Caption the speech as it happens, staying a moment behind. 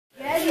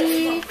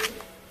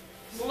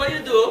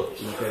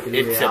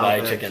It's a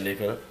buy chicken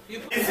liquor.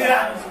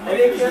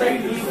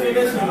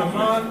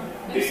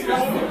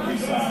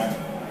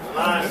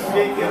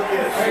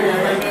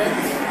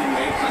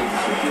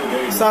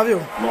 Savio,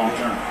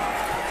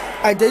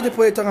 I did to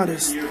put your tongue on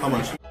this. How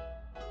much?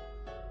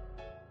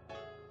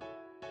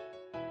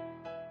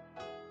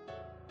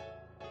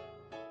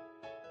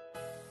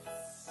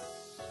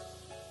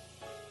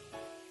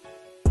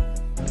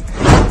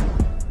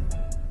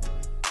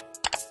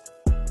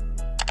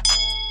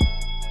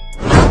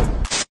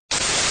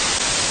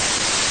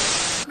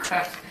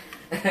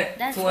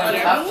 That's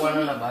one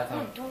on the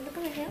bottom.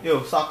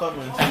 Yo, suck up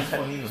when it's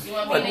funny.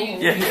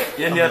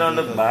 You're on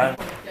the bar.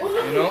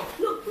 You know?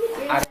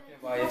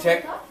 You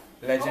check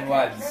Legend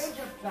Wilds.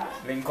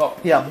 Link up.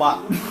 Yeah,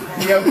 but.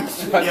 Yeah,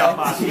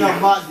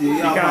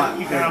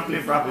 You can't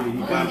play properly.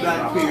 You can't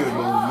that period,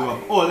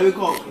 oh, let me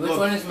call. Which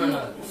one is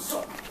Manal?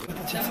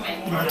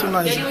 Too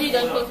nice.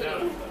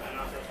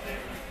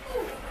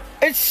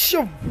 It's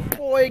your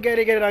boy, get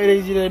it out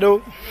of here,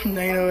 though.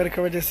 Now you know what to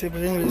cover this, but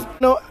anyways.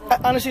 No, I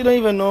honestly don't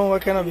even know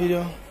what kind of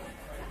video.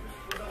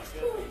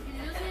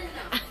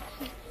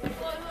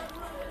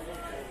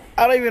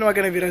 I don't even know what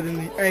kind of video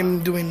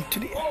I'm doing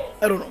today.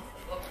 I don't know.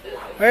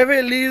 Wherever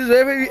it leads,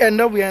 wherever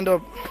we end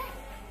up.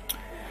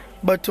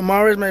 But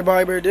tomorrow is my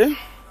boy birthday.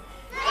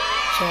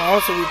 So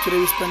also today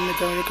we spend the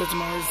time because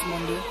tomorrow is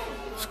Monday,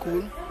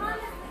 school. I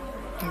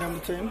think I'm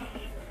the time.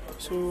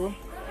 So,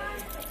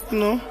 you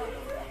know.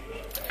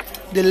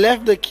 They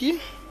left the key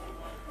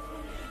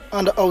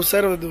on the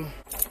outside of the door.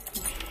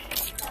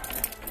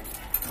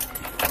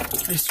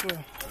 I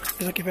swear.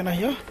 Is it keeping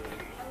here?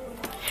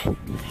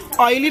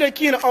 Oh, you leave the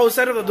key on the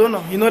outside of the door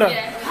now. You know that?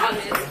 Yeah,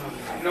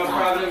 always. No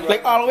problem.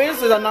 Like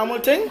always, is a normal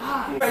thing. You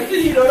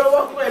don't know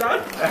what's going on.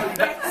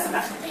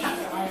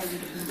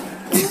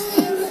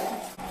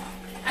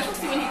 I can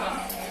see when he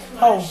comes.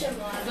 How?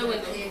 The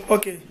window.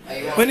 Okay.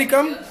 When he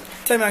come,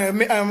 tell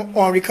me I'm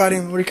on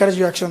recording his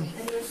reaction.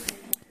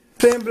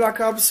 Playing Black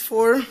Ops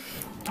 4,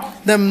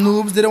 them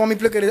noobs, they don't want me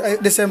to play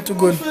it, they say I'm too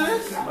good. They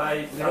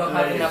don't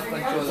have enough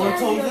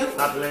control.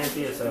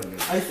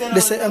 They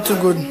say I'm too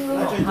good. They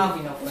don't have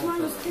enough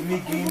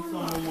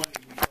control.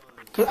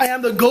 Cause I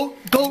am the GOAT.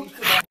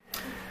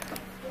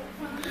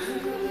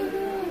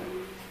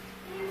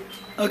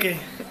 Okay.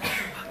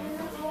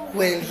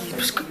 Well,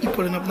 he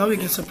pulling up now, we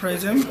can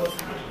surprise him.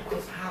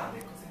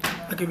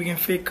 Okay, we can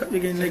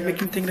like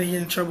make him think that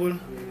he's in trouble.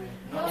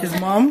 His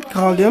mom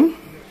called him.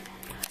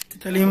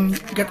 Tell him,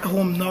 get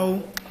home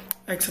now,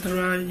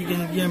 etc. You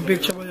can get in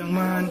big trouble, young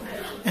man.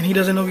 And he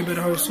doesn't know we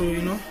better house, so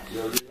you know.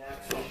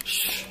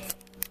 Shh.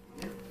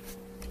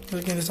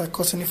 Again, they start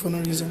cussing me for no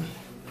reason.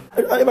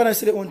 I better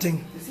say the one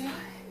thing.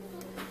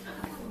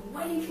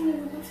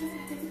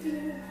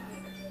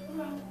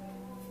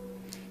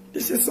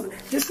 This is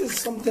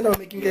something that will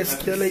make him get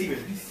scared. Like, he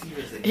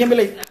can be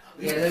like,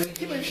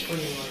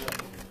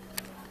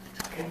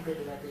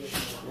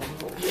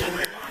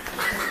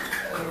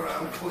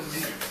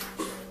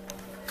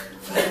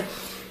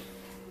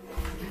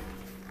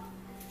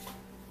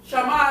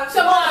 Shamal.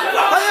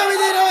 oh yeah, we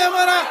did, oh yeah,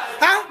 man.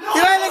 Huh?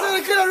 You like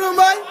to clean the room,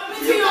 boy?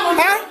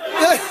 Huh?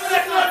 You like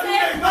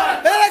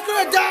to clean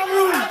the damn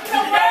room?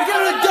 You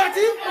get it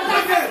dirty?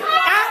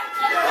 Huh?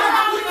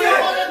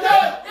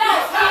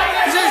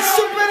 You say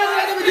super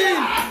at the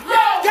beginning.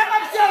 Get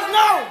upstairs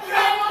now.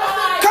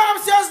 Come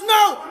upstairs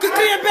now. To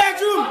clean your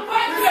bedroom.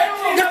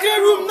 You clean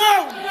your room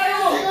now.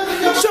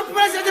 Super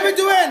at the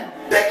beginning.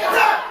 Pick it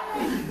up.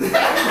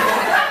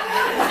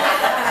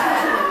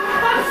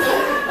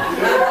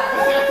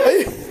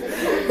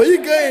 Where you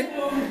going?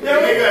 Yeah,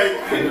 we're going.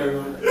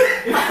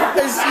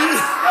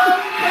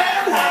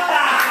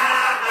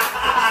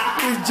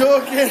 He's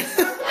joking.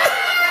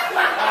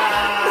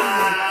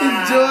 He's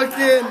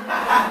joking.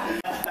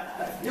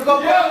 You go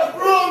put on the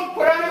room.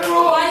 Put on the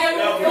room.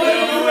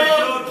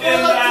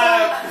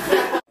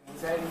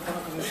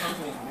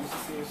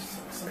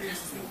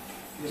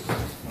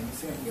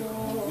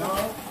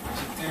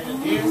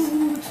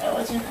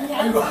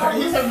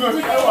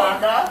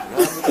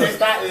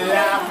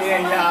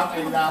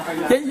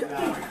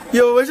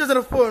 Yo, when she was on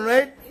the phone,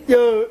 right?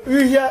 Yo,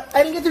 we here.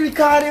 I didn't get to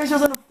record it when she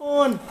was on the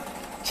phone.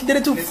 She did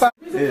it too fast.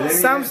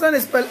 Samson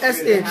is spelled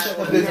SH.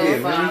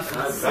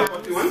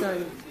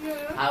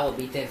 I will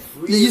beat it.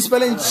 You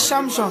spelling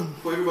Samson.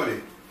 For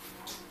everybody.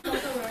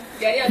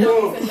 Yeah,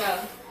 no.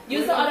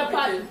 Use the other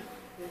part.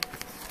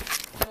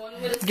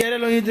 Get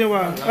it on you doing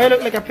what? I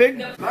look like a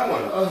pig?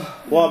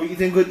 Wow, we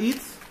eating good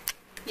eats?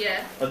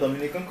 Yeah. A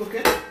Dominican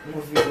cooking?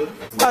 Must be good.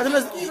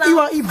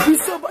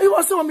 He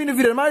was so in the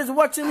video. Man is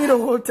watching me the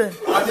whole time.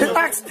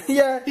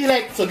 Yeah. He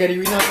like, so Gary,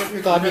 we not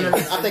record me.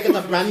 I'm taking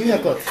a brand new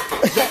haircut.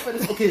 Just for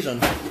this occasion.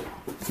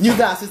 New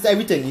glasses,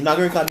 everything. You're not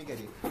going to record me,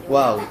 Gary.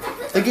 Wow.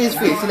 Look at his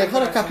face. He's like, how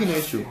the cap in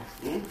your shoe?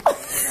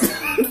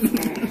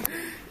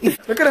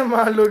 Look at that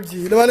man look,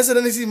 G. The man is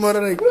suddenly see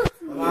mother like.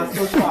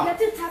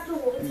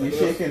 You're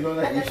shaking, don't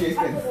like, you're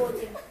shaking.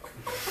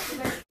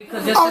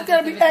 How can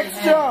I be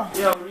extra?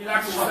 Yo,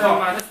 relax yourself,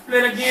 man. Let's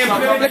play the game.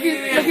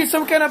 Like he's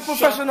some kind of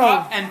professional.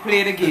 And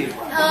play the game.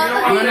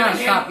 No,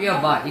 stop. You're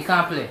a bot. You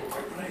can't play.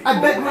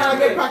 I bet when I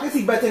get practice,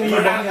 he better than you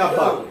bring me up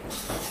back.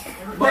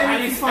 But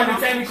every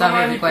time you come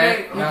on, you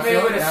play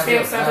with the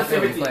same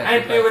sensitivity. I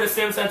play with the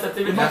same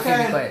sensitivity. Make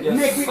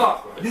me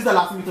suck. This is the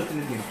last time you touch in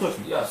the game. Touch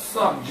me. Yeah,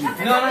 suck.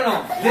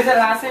 No. This is the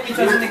last time you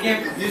touch in the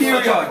game.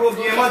 Period.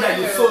 That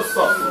you're so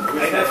soft.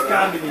 Like that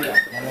can't be that.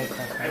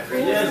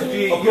 Yes,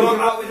 G.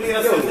 You're out with me. You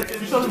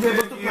should be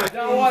able to play.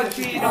 Don't watch G.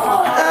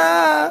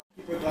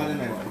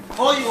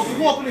 Oh, you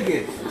open the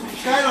gate.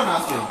 Kyle don't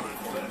ask you.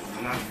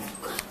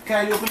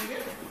 Kyle, you open the gate?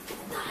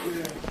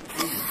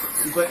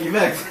 You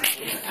vexed.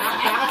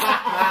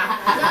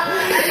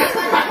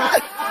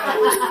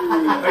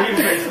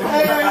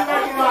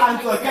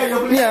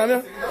 Yeah,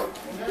 no.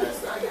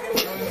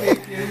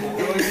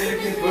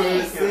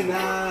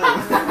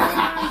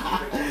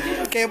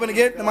 Okay, open the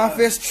gate. My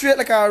face straight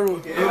like a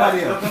road.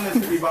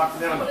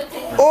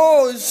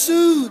 Oh,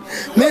 shoot.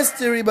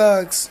 Mystery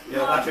box.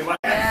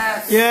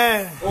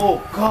 Yeah.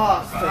 Oh,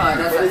 God.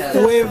 That's a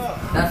hell. Wave.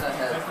 That's a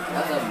hell.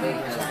 That's a big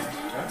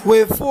hell.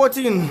 Wave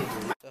 14. So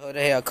how the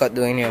haircut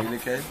doing here?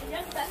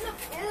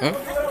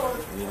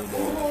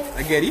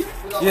 I get it.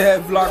 Yeah,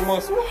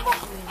 vlogmas. So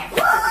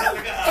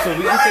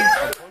we can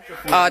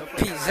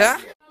Pizza?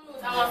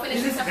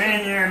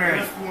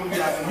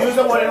 use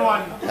the one in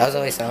one. That's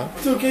how it sound.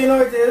 2K, you know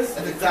what it is?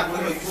 That's exactly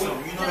what you saw.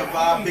 You know the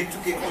bar, big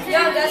 2K.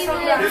 Yeah, that's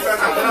from that.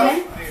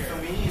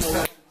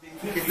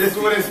 Let's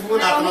go and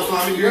spoon after my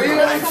family.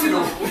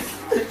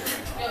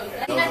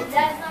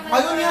 I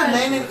only have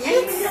 9 and 8.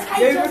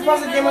 Yeah, you can pass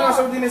the game on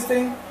something in this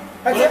thing.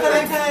 I take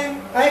a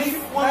time. I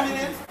give 1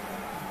 minute.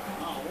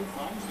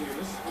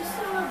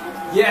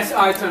 Yes,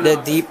 I turn The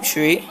deep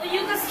tree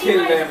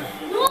kill them.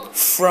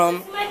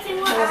 from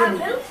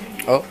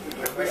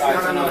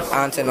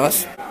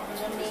Antonos.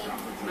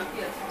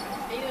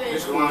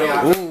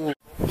 Ooh.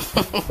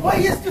 What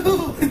you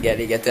do? Get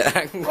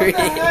angry.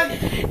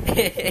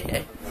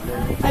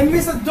 I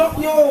miss a duck,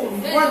 yo.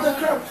 What the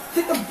crap?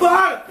 Take the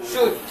ball.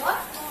 Shoot.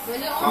 Bro,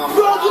 do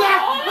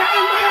that.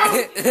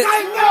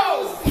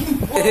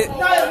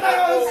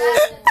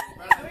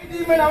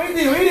 What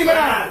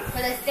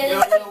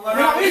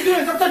are you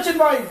doing? Stop touching,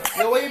 boy.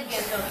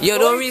 Yo,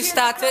 don't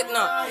restart it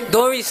now.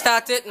 Don't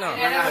restart it now.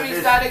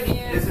 Restart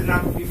again. This is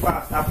not to be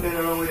fast. Stop playing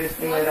around with this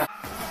thing like that.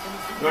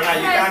 No, you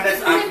can't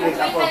just act like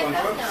that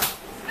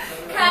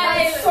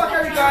for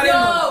control.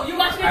 Yo, you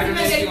watch me to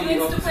make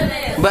it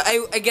stupid. But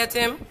I get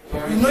him.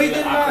 No, you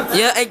did not.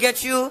 Yeah, I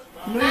get you.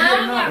 No, you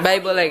did not.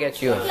 Bible, I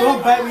get you.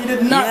 Don't bite me, you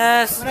did not.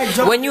 Yes.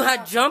 When you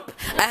had jump,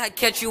 I had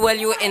catch you while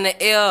you were in the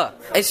air. Are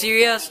you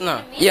serious?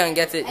 No. You don't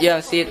get it. You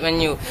don't see it when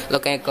you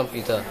look at your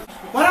computer.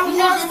 What are you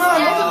doing,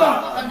 man?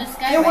 On the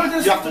sky. You want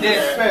this? You have to do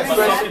it.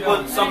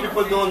 But some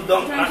people don't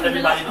dunk. Not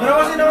everybody You know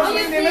does. what's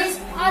his name is?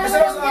 I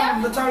said it was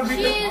the child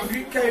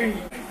Greek Kyrie.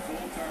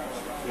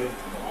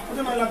 What's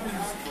in my lap,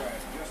 please?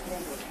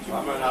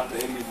 I'm going to have to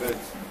end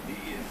defense.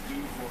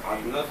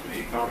 I'm not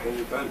going to count any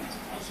defense.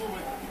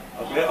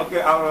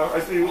 Okay, I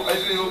see you.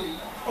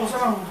 Oh,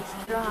 sorry.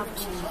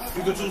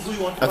 You can choose who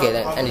you want. Okay,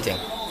 then anything.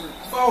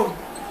 Foul.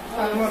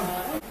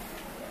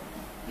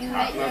 You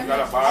right there. I'm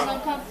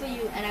gonna come for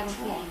you and I'm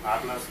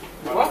gonna kill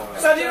you. What?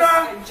 Sadira. I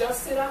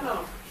just said that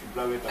now. I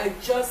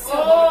just said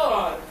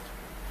that.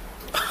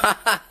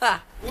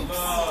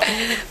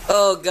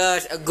 Oh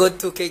gosh, a good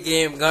 2K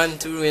game, gone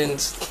 2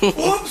 wins.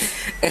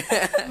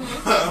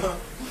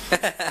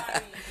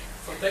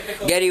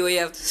 Gary, what you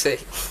have to say?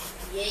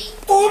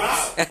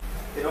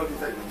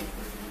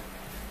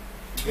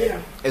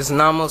 It's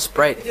normal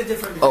Sprite.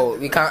 Oh,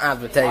 we can't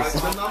advertise.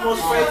 The normal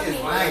Sprite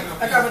is mine.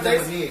 I can't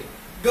advertise.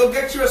 Go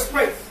get you a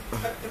Sprite.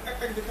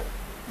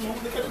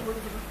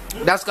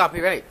 That's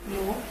copyright.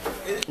 No.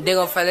 They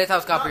gonna file it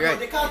as copyright.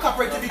 They can't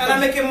copyright it. And I'm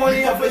making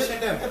money off publishing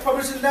them. I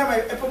publishing them.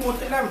 I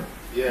promoting them.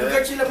 Yeah. You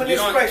get you lemonade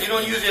Sprite. You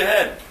don't use your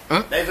head.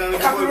 Huh? That's only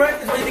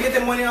Copyright is when you get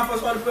the money off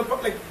us all the people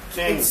like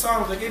in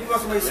songs. Like if you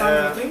watch my song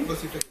and thing.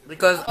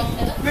 Because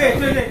Wait.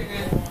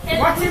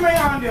 What team are you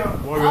on there?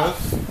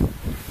 Warriors.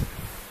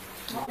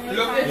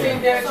 Look at the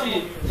thing there,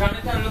 G.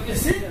 Jonathan, look at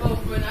See? Go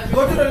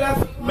to the left.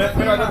 Go to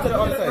the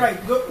other side.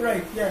 Right. Go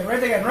right. Yeah.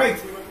 Right again. Right.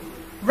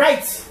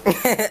 Right.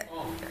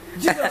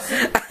 Jesus.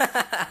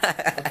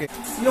 Okay.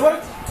 You know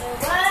what?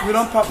 We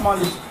don't pop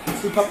Molly.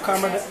 We pop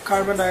carbon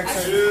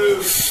dioxide.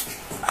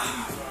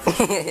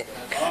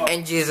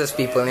 in Jesus,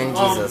 people, in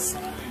Jesus.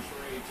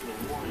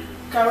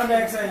 Carbon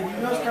dioxide. You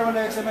know what's carbon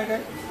dioxide, my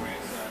guy?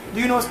 Do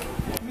you know what's...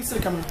 Let me see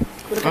the camera.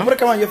 Put the camera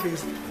on your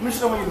face. Let me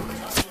show you what you look.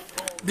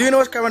 Do you know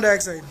what's carbon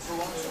dioxide?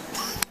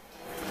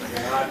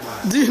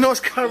 Do you know what's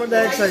carbon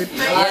dioxide?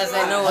 Yes,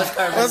 I know what's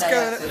carbon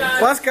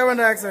dioxide. What's carbon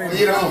dioxide?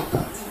 You know.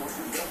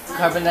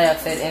 Carbon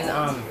dioxide in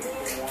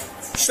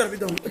Shut up, you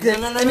don't. Okay.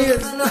 No, I know it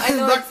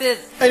is.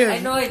 Anyway. I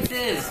know it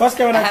is. What's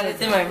carbon I had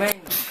dioxide? it in my mind.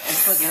 I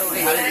forget what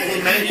it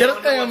is. Get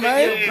up there,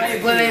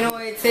 man. But I know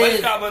what it is.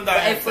 What's carbon But I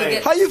dioxide?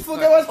 forget. How you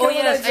forget what's Oh carbon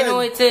yes, dioxide? I know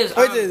what it is.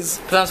 What it is?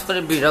 Plants for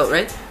the breed out,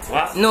 right?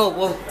 What? No,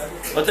 well,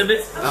 What's a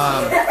bit?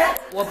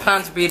 what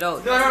plants breed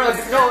out? No.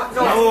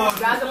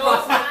 That's the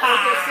process.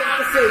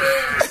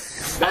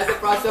 That's the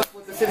process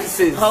with the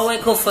synthesis. How I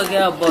could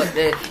forget about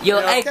that? Yo,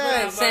 I Okay.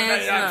 could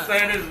sense now.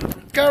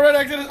 Carbon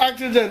dioxide is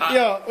oxygen.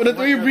 Yeah, with the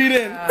 3 you breathe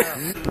in.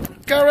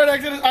 Carbon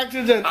dioxide is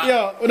oxygen.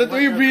 Yeah, with the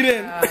 3 you breathe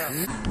in.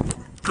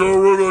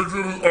 Carbon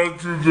dioxide is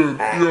oxygen.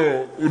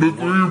 Yeah, with the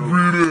 3 you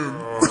breathe in.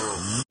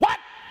 What?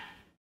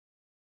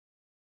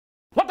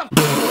 What the?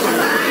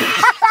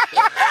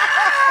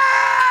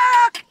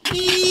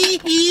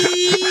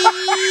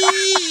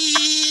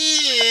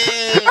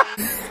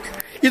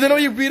 You don't know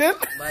you breathe in?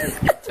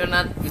 Turn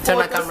that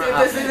camera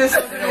off.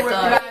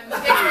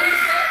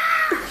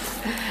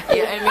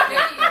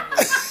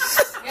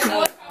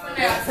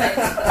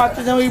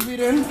 Oxygen when you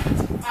breathe in?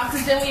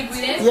 Oxygen when you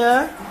breathe in?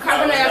 Yeah.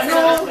 Carbon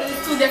dioxide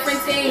is 2 different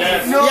things.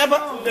 Yeah,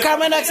 but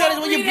carbon dioxide is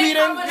when you breathe in.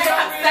 Carbon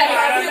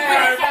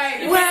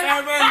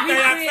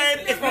dioxide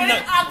is from the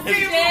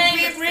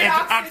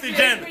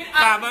oxygen.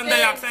 Carbon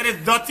dioxide is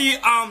dirty.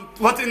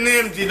 What's the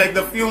name? G? Like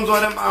the fumes or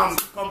them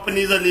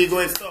companies are legal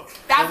and stuff.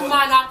 That's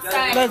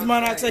monoxide. That's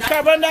monoxide.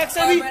 Carbon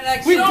dioxide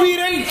we breathe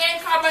in.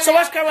 So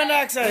what's carbon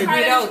dioxide?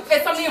 Breathe out.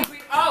 It's something you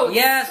breathe out.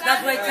 Yes,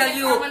 that's what I tell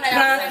you.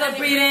 Plants are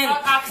breathing.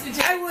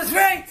 I was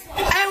right.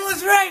 I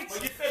was right.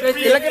 Look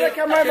at the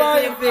camera,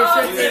 boy. Look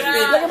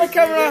at my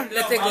camera.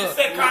 Let it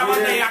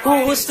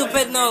go. Who's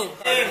stupid now?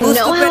 You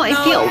know how I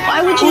feel.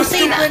 Why would you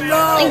say that?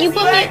 Like, you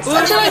put me in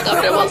such an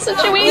uncomfortable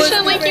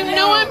situation. Like, you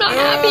know I'm not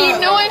happy. You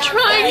know I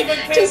tried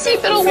to see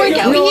if it'll work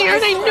out here,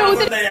 and I know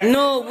that.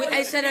 No,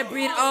 I said I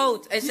breathe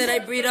out. I said I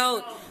breathe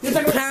out.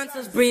 Plants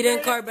is breathing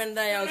carbon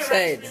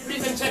dioxide.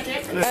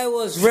 I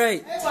was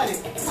right.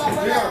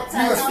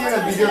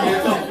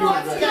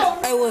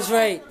 I was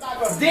right.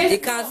 You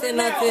can't say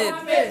nothing.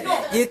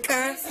 You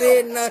can't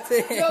say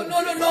nothing.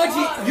 No, G.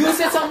 You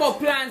said something about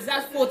plants.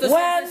 That's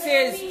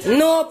photosynthesis.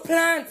 No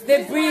plants.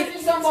 They breathe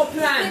Some more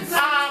plants.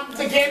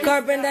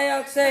 carbon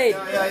dioxide.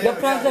 The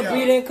plants are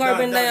breathing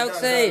carbon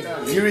dioxide.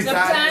 The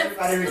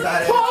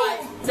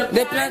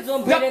plants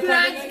don't breathe The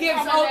plant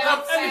gives out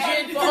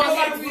oxygen for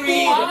us to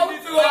breathe.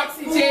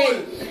 Oxygen.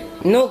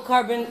 no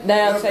carbon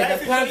dioxide.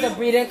 The plants are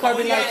breathing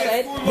carbon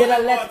dioxide. They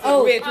are let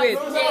out. Wait.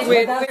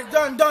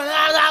 Done.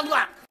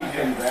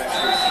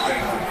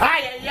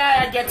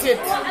 I get it.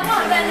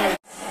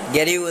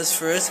 Getty was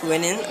first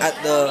winning at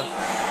the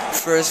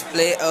first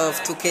play of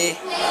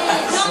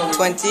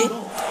 2K20.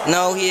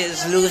 Now he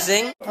is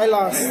losing. I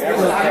lost. I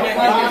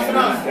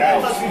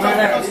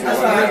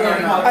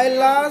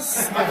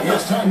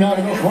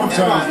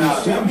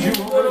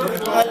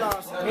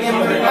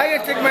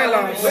take my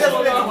loss.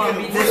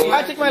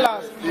 I take my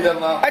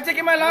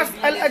loss.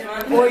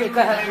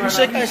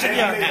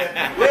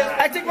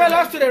 I take my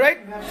loss today, right?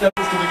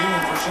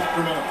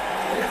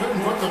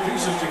 Couldn't put the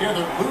pieces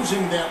together,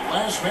 losing that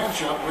last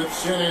matchup with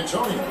San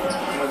Antonio.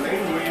 When they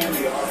win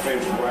the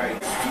offensive right,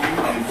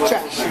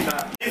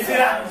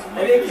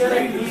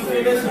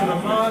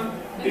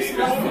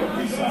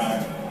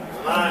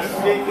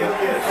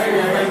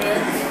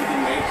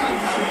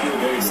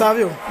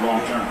 Savio,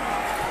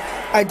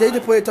 I dare you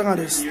to put your tongue on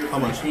this. How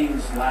much? I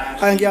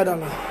can get $1.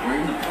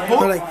 No,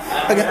 like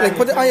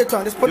put it on your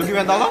tongue. Just put You it. give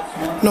me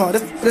 $1? No,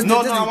 this.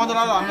 No, I want $1.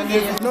 I'm gonna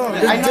give you. No, I know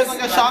I'm gonna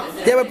get shot.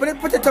 Yeah, but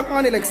put your tongue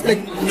on it, like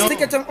stick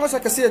your tongue on so I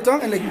can see your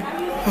tongue and like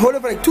hold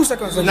it for like 2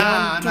 seconds. Like,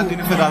 Nah, I'm not doing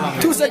it for that long.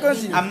 2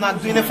 seconds. G. I'm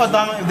not doing it for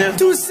 $1 if there's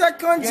 2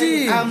 seconds,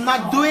 G. I'm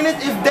not doing it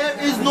if there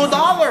is no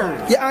dollar.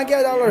 Yeah, I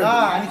get $1. Nah,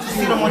 I need to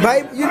see the money.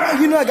 Buy, you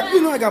know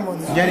I got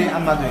money. Get it?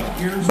 I'm not doing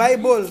it.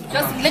 Bible.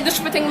 Just lick the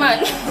spitting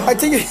man. I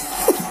think you.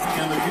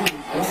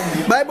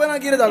 Bible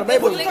and get $1.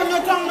 Bible. Put it on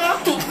your tongue now.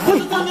 Put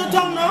it on your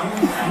tongue now.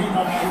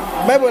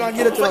 Bible and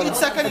get it For each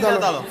second is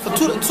 $1. For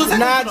two seconds.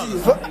 Nah, G.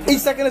 For each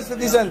second is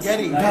 50 cents. Get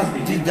it?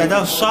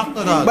 That's shocked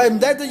or not? But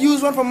that to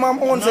use one from mom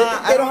own, so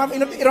Nah, they don't have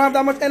enough. They don't have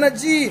that much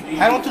energy.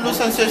 I want to lose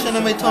sensation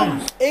in my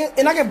tongue.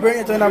 And I can bring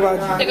it to that bad.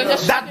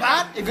 That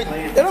bad?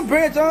 They don't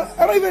bring it to.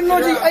 I don't even know,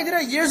 G. I did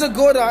it years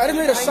ago, though. I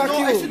didn't know to shock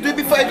I should you. do it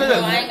before I do it. I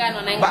ain't got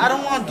none. But I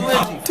don't want to do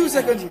it. 2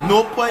 seconds. G.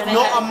 No point,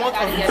 no amount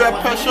of peer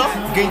pressure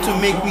going to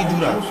make me do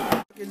that.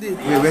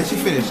 Wait, when she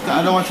finished?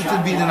 I don't want you to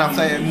beat it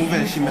after I move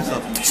and she mess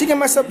up. She can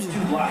mess up. G.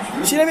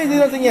 She didn't do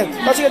nothing yet.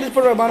 But she can just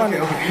put her banana on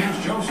it. Here's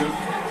Joseph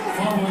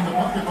following the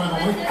bucket by the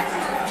way.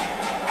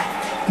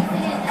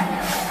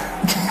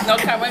 No,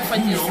 Cameron, in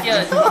front of you,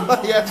 scared.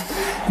 Yeah.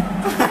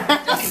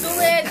 Just do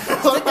it.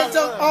 Stick your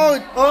tongue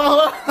out.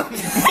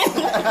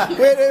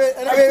 Wait.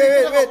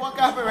 One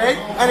copy, right?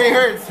 And it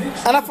hurts.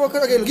 And I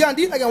focus. Okay, look, you can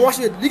do it. I can wash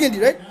it. You can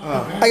do it, right?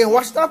 I can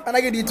wash it up and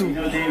I can do it too.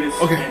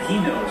 Okay. He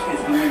knows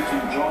is going to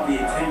draw the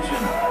attention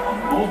of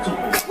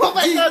multiple. Oh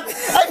my God! I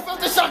felt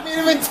the shock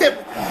didn't even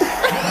tip.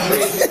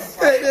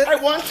 I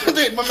want to do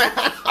it, but my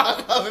hand.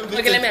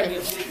 Okay, let me have you.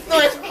 No,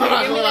 it's Give me the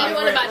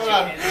battery.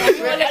 Give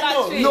me the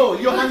battery. No,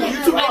 your hand is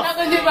too I'm rough. not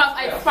going to do it, I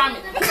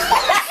promise.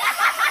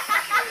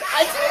 I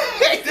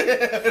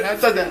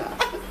said that.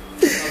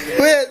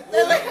 Wait.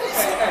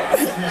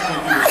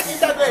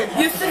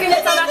 You stick in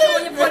your tongue after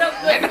when you put up.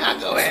 Let me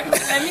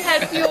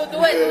help you. Do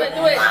it.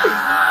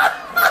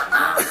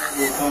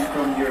 Will come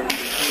from your.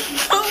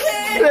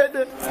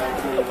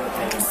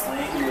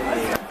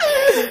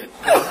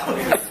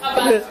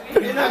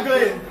 You're not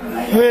good.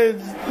 Wait.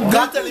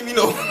 God telling me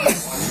no.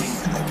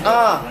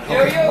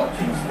 Here you.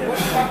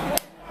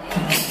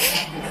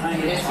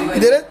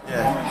 did it?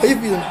 Yeah. How you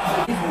feeling?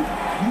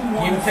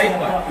 You take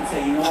one.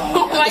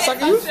 It's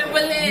like you?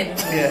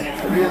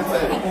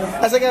 Yeah.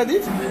 That's like I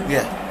did?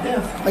 Yeah.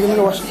 I can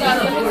go wash it. I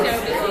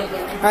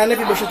let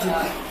you brush your teeth.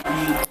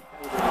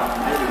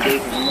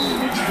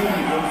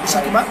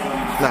 Suck it back?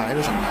 Nah, I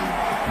don't know.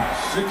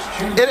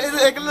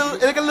 It's like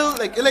a little,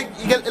 like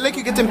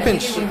you get them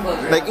pinched.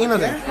 Like ain't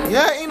nothing.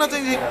 Yeah, ain't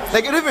nothing.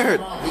 Like it don't even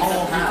hurt.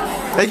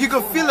 Like you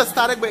can feel the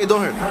static, but it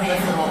don't hurt. I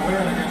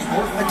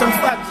turn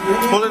fat.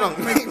 Hold it on.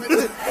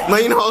 Now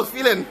you know how I was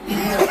feeling.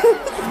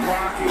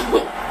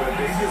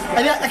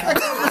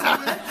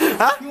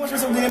 You watch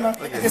myself doing it now. I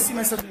can see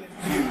myself doing it.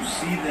 You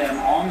see them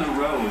on the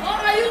road to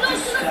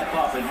step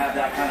up and have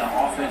that kind of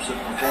offensive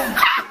performance.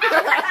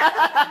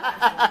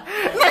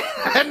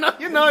 Now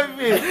you know how it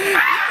feels.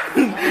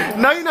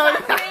 Now you know how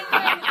it feels.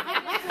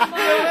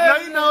 Now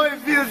you know how it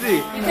feels.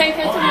 You take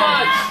it too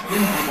much.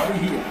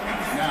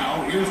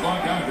 Now, here's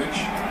Bogdanovich.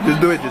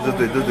 Just do it, just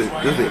do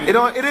it. It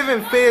don't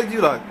even faze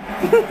you, dog.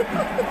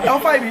 How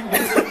far you?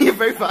 You're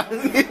very fast.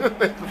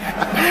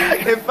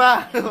 You're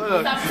fast. Hold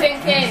on. Stop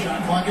thinking.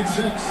 Clock at 6.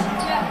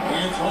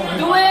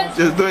 Do it.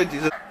 Just do it,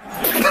 Jesus.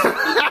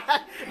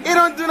 It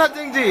don't do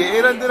nothing, G.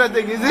 It don't do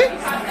nothing, you see?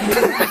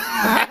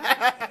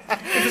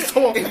 It's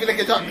so warm.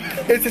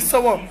 It's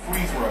so warm.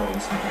 Free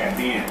throws at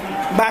the end.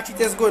 Battery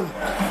tastes good.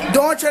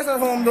 Don't try it at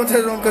home. Don't try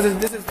it at home because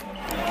this is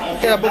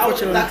both for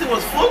children. That thing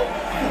was full?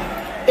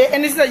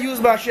 And this is a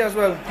used battery as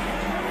well.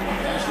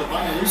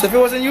 So if it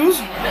wasn't used,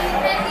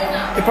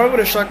 it probably would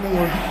have shocked me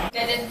more.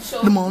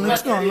 The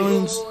morning's not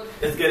loans.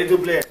 Let's get it to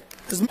play.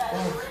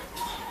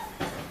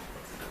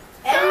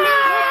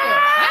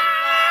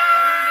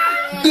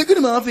 Look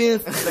at my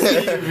face.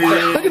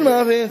 Look at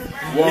my face.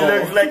 He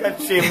looks like a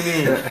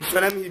chimney.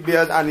 When I'm his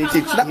beard and he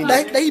takes me.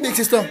 That he big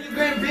sister.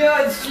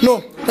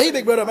 No, that he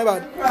big brother, my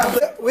bad.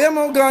 Where am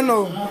I going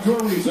now?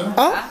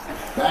 Huh?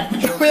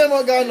 Where am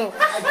I going now?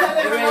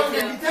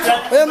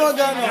 Where am I going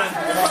now?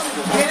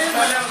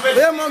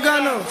 Where am I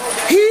going now?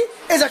 He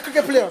is a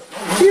cricket player.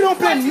 He don't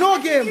play no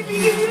game.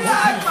 He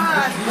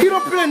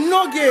don't play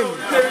no game.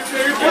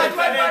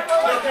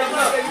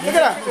 Look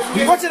at that.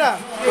 Watch it out.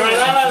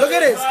 Look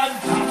at this.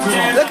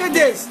 Look at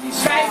this.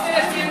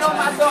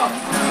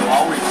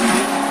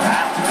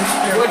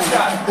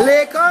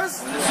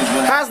 Lakers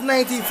has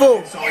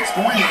 94.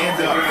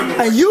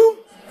 And you,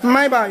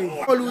 my body,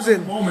 are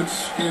losing.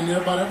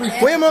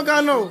 Where am I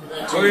going now?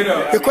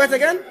 You quit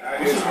again?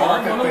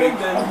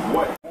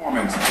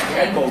 Performance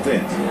at both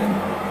ends.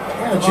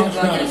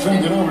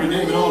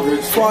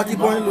 40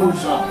 point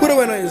lose. Who the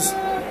winner is?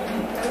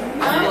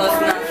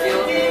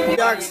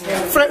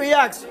 Fred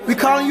reacts. We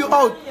calling you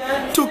out.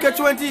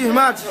 2K20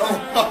 match.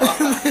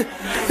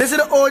 This is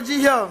the OG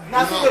here.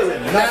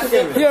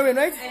 You know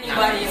right?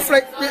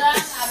 Fred.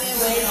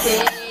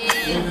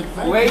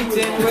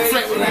 Waiting.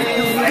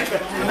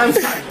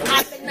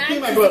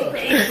 My brother.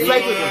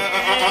 Flight with me.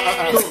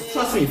 No,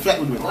 trust me, flight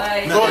with me.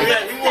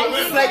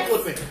 Flight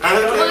with me.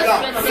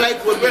 Flight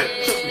with me.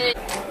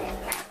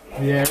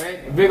 Yeah, right?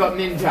 Big up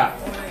Ninja.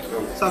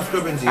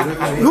 Subscribing to you.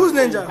 Who's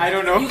Ninja? I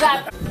don't know. You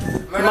got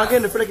I'm not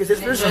getting the flick. It's his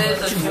version. you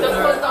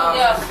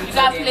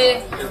got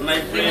play.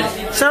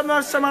 Shut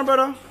up,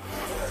 brother.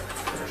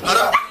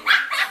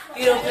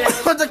 You don't play.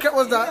 What the cat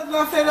was that?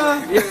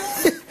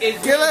 Get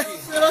it?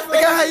 Look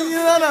at how you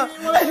know.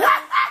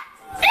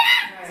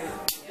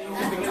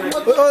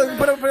 Oh,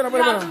 put it on.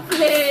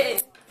 Play.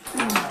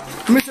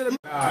 Mr.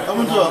 I'm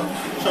going to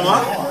Shama.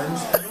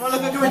 You want to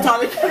look at your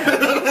metallic?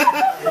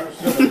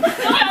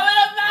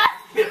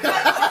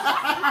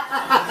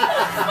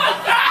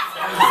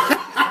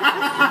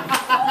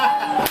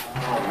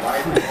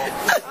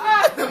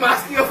 The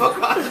masking of a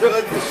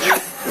crossroad.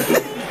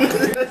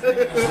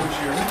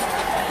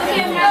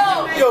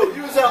 Yo,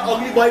 you was an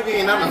ugly boy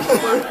being that.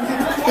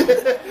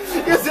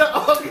 You was an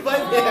ugly boy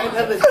being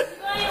that. You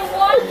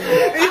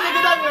think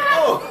that way?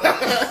 Oh.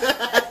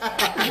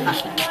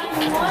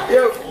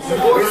 Yo,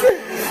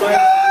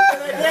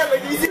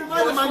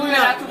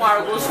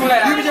 Tomorrow, go school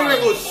like you can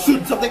just go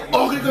shoot something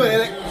ugly to it,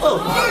 like, oh.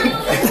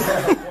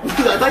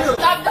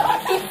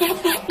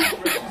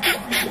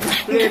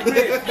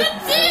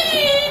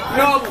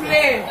 No,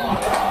 play.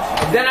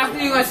 Then after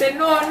you gonna say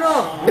no.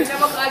 We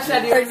never catch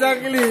that.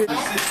 Exactly.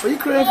 What are you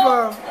crying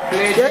for?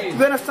 Yeah,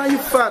 you understand you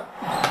fat.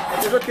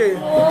 It's okay.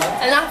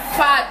 And I'm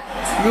fat.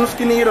 You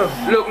skinny either.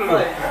 Look.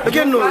 Look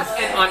at nose. Fat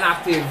and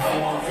unactive.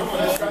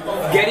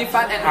 Getting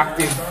fat and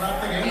active.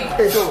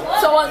 So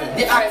what's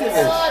the active?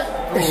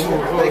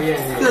 Oh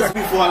yeah. Just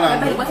before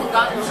land. What's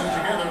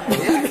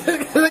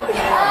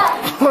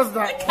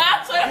that?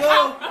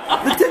 Yo,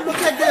 the thing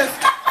look like this.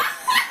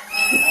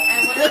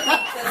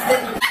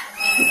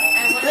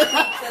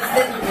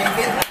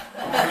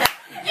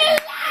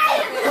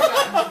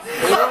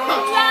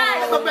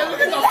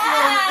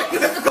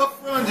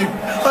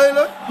 Oh, you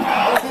look?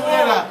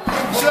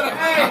 Shut up.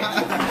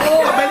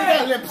 Belly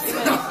got lips.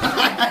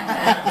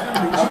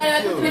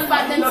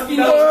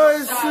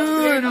 Oh,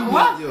 soon.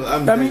 Yo,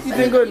 I'm That means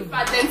eating good.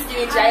 Fat and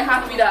skinny, I'm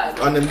happy that.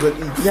 on them good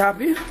eats. You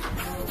happy?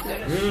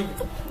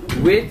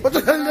 Wait. What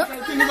the hell? I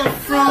think it's a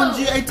frown,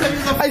 G. I tell you,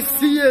 I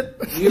see it.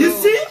 you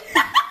see?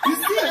 You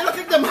see? I look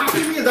like the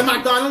Happy Meal, the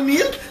McDonald's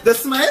meal, the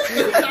smile.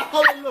 That's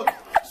how it look.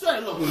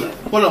 Sure, look.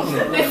 Hold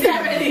on. Let's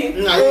get ready.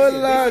 Nah,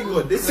 they see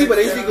good. They see, but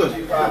they see good.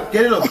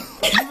 Get it up.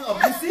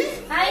 You see?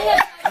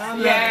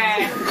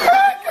 Yeah.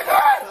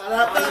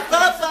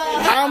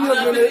 I'm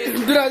loving it.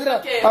 Do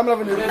that. I'm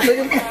loving it.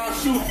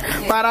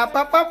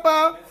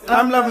 Para-pa-pa-pa.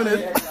 I'm loving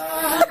it.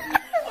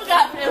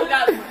 Who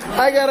got it?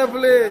 I gotta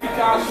play.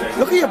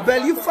 Look at your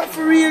belly. You fat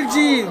for real,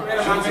 G.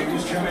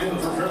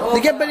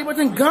 They get belly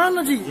button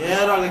gone, G.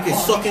 Yeah, dog, like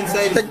it's stuck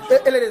inside.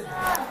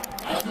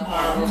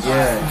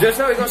 Yeah. Just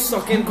how it got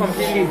stuck in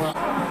completely.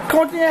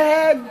 Count in your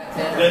head.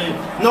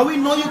 No, we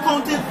know you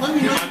counted. No,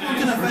 we know you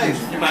counted a five.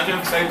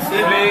 Imagine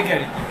playing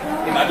again.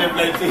 Imagine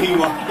playing he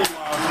won.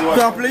 Can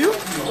I play you?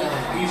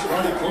 He's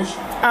running close.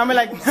 I'm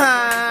like, we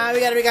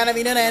gotta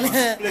be done.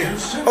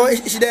 Oh, is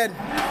she dead?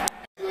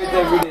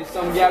 Every day.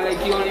 Some girl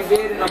like you only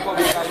bathe in a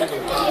public holiday.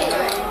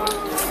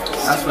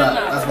 That's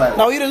bad.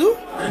 Now what you do?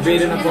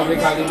 Bathe in a public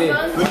holiday.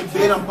 When you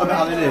bathe on public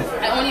holidays.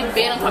 I only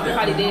bathe on public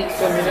holidays.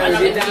 So me And know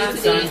I'm you in dance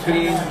today and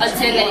clean.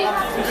 until like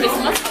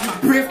Christmas.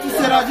 Brave to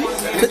say that, G.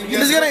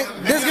 Let's get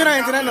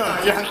into that now.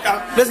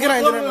 Let's get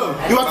into that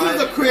now. You want to do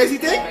the crazy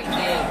thing?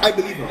 I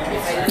believe him.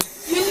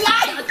 You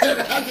lie!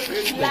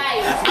 You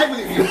lie! I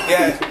believe you.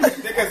 Yeah,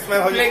 they can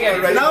smell how you smell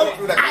right now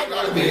through the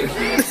camera.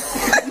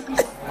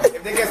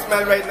 If they can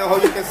smell right now how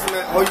you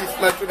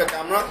smell through the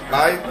camera,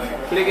 bye.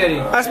 Play Gary.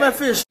 That's my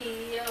fish.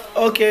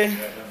 Okay.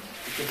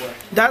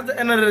 That's the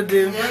end of the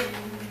day.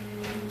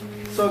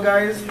 So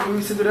guys,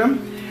 we see to them.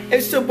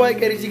 It's your boy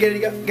Gary G. Gary.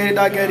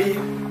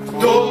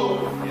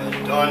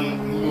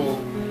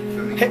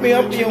 Hit me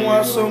up if you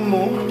want some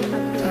more.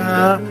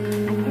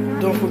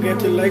 Don't forget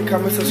to like,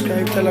 comment,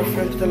 subscribe, tell a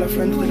friend, tell a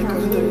cousin,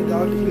 tell a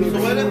dog. So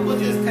why don't you put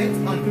his tights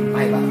on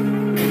my back?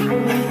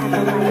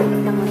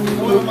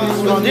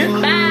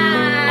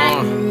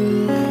 Bye!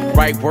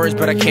 Right words,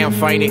 but I can't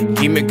find it.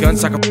 Give me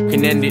guns, I can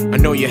fucking end it. I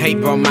know you hate,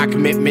 but my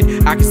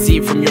commitment, I can see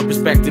it from your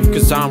perspective.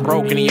 Cause I'm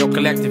broken in your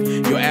collective.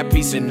 You're at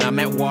peace and I'm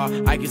at war.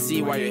 I can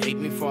see why you hate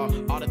me for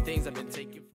all the things I've been taking.